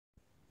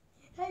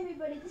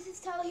everybody, this is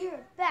Tyler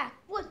here, back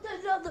with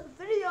another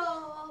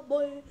video,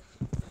 boy.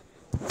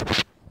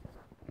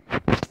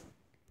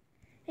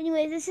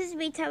 Anyway, this is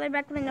me, Tyler,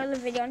 back with another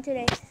video, and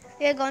today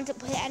we are going to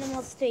play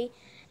Atomus 3.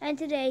 And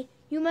today,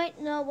 you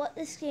might know what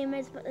this game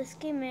is, but this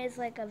game is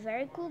like a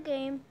very cool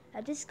game.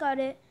 I just got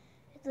it.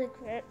 It's like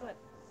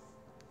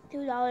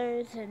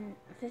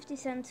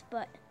 $2.50,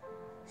 but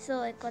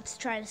so let's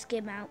try this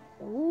game out.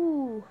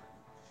 Ooh,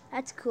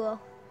 that's cool.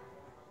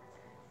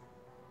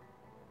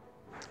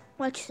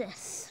 Watch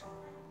this.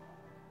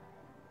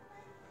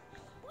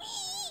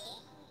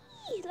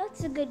 Whee!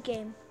 That's a good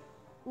game.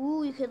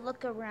 Ooh, you could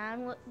look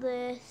around with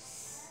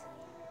this.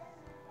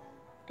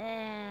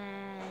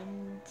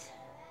 And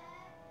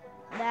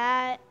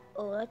that,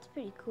 oh, that's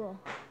pretty cool.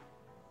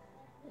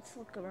 Let's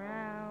look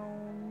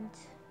around.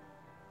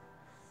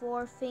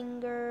 4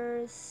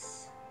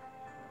 fingers.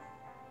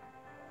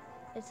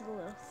 It's a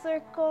little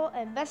circle.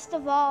 And best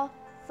of all,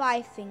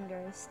 5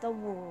 fingers. The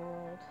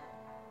world.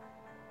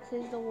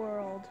 This is the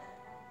world.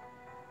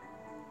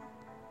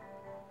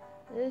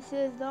 This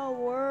is the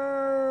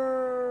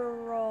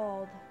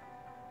world.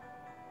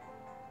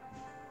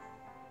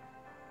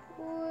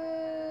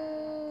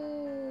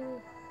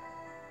 Woo.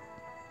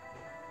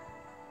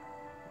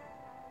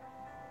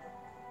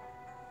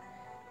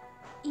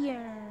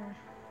 Yeah.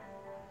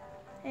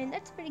 And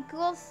that's pretty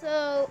cool.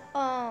 So,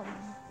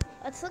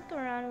 let's look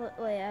around with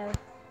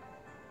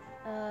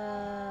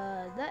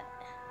that.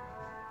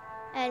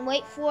 And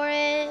wait for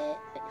it.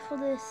 Wait for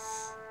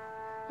this.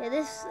 Yeah,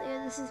 this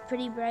is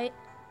pretty bright.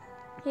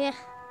 Yeah,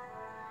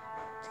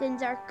 it's getting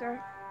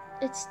darker.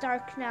 It's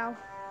dark now.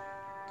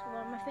 So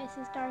my face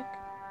is dark.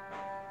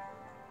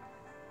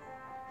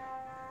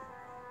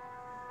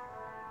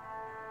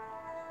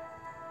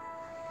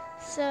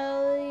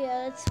 So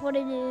yeah, that's what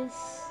it is.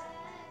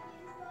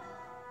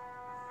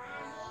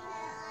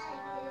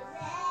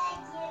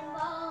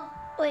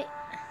 Wait.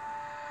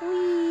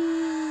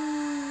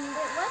 Wee.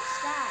 Wait,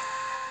 what's that?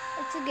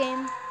 It's a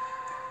game.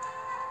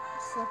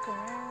 Let's look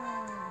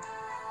around.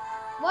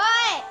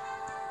 What?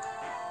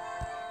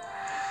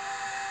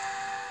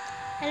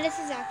 And this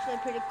is actually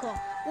pretty cool.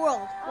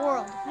 World.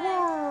 Woo.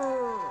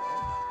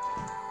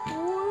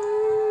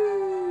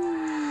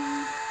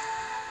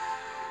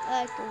 I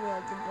like the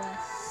world the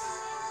best.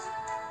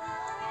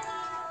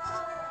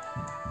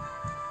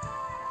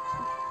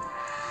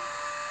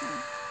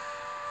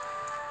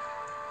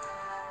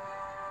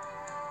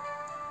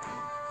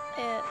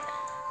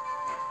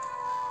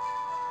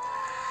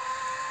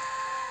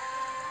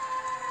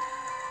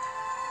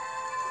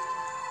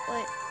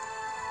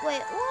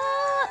 Wait,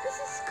 what? This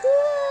is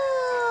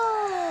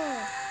cool!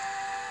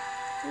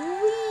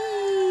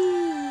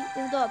 Wee!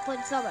 Even though I put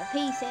this on my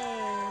PC.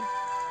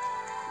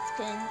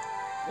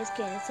 Just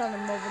kidding, it's on the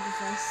mobile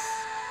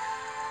device.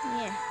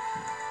 Yeah.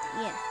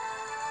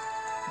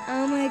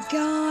 Oh my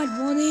god,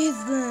 what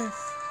is this?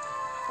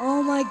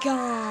 Oh my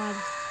god.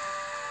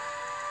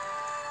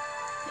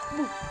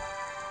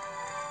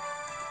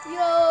 Yo!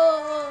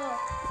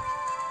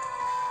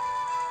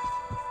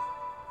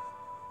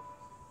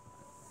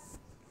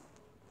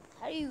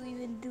 How do you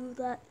even do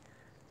that?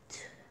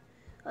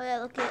 Oh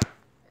yeah,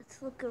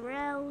 let's look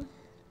around.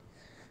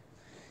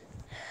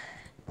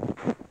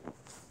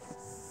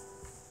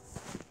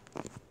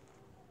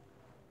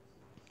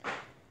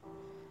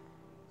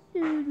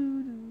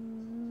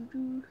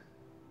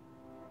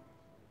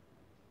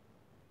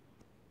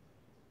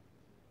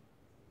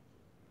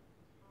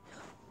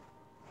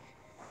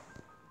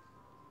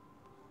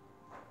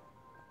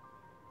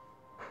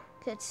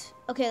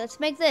 Okay, let's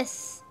make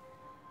this.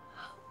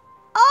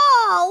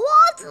 Oh,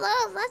 what?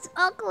 That's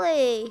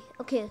ugly.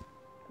 Okay,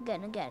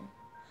 again.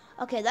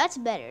 Okay, that's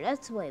better.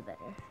 That's way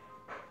better.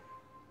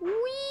 Whee!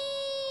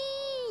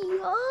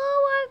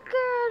 Oh my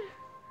god.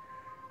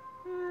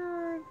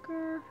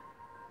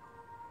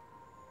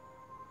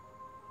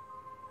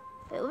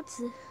 Wait, what's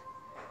this?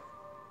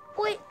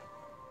 Wait.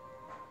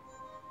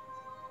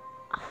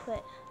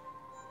 Wait.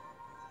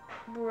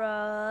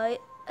 Bright.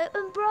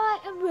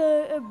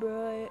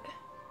 Bright.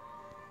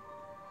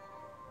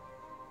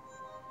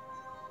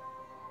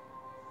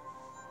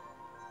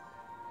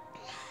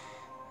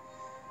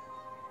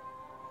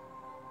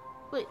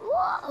 Wait,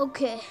 what?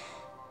 Okay.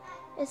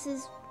 This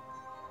is...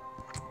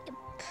 Yep.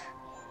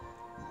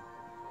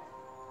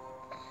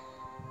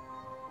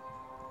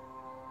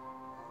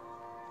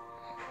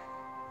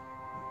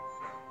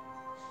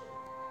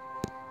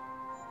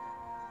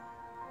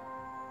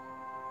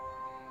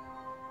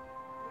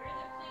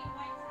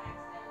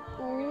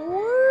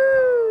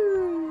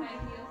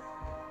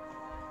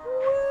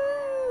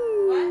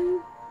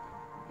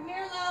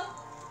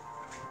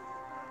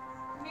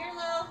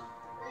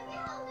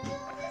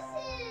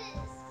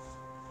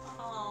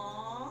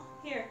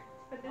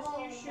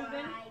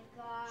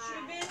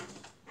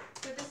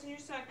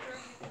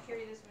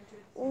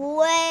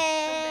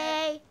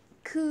 Way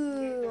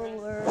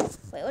cooler.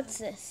 Wait, what's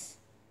this?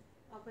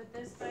 I'll put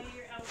this by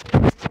your outfit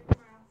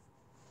tomorrow.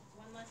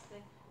 One less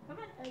thing. Come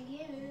on. And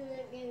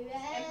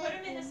put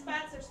them in the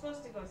spots they're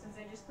supposed to go since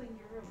I just cleaned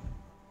your room.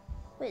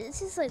 Wait,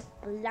 this is like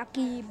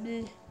blocky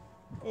blue.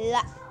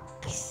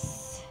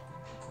 Lux.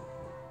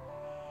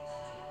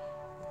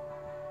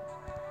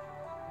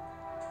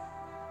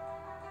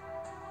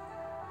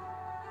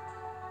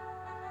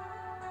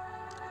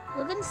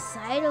 Look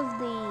inside of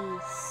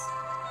these.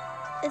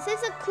 This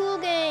is a cool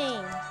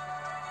game.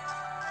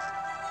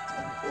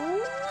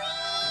 Whee!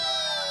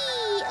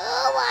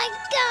 Oh my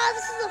god,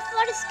 this is the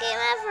funnest game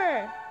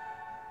ever.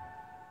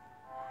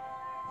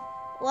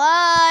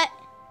 What?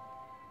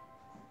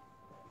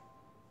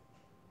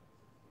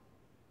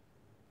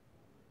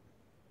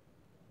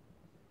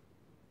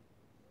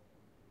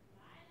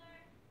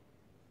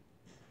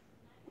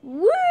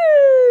 Woo!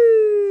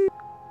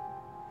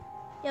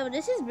 Yeah, but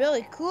this is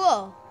really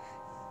cool.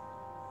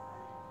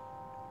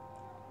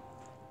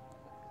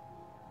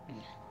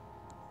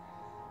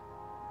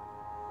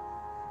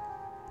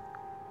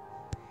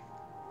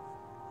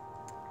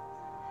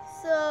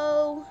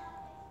 So,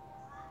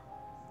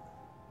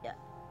 yeah.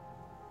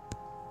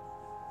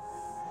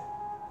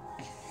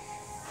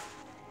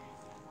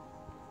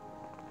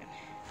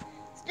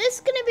 So this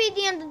is gonna be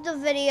the end of the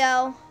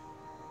video.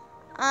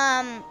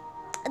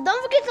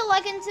 Don't forget to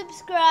like and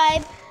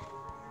subscribe.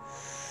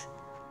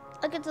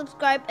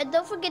 And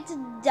don't forget to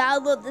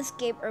download this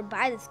game or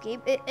buy this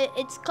game.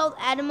 It's called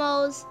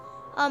Atomus.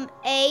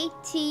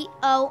 Atomus.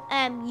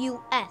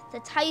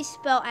 That's how you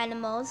spell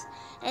Animals.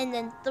 And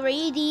then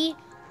 3D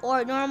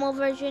or normal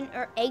version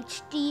or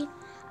HD.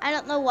 I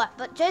don't know what,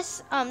 but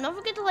just don't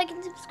forget to like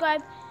and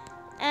subscribe,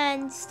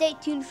 and stay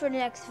tuned for the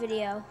next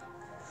video.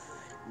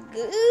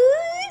 Goodbye.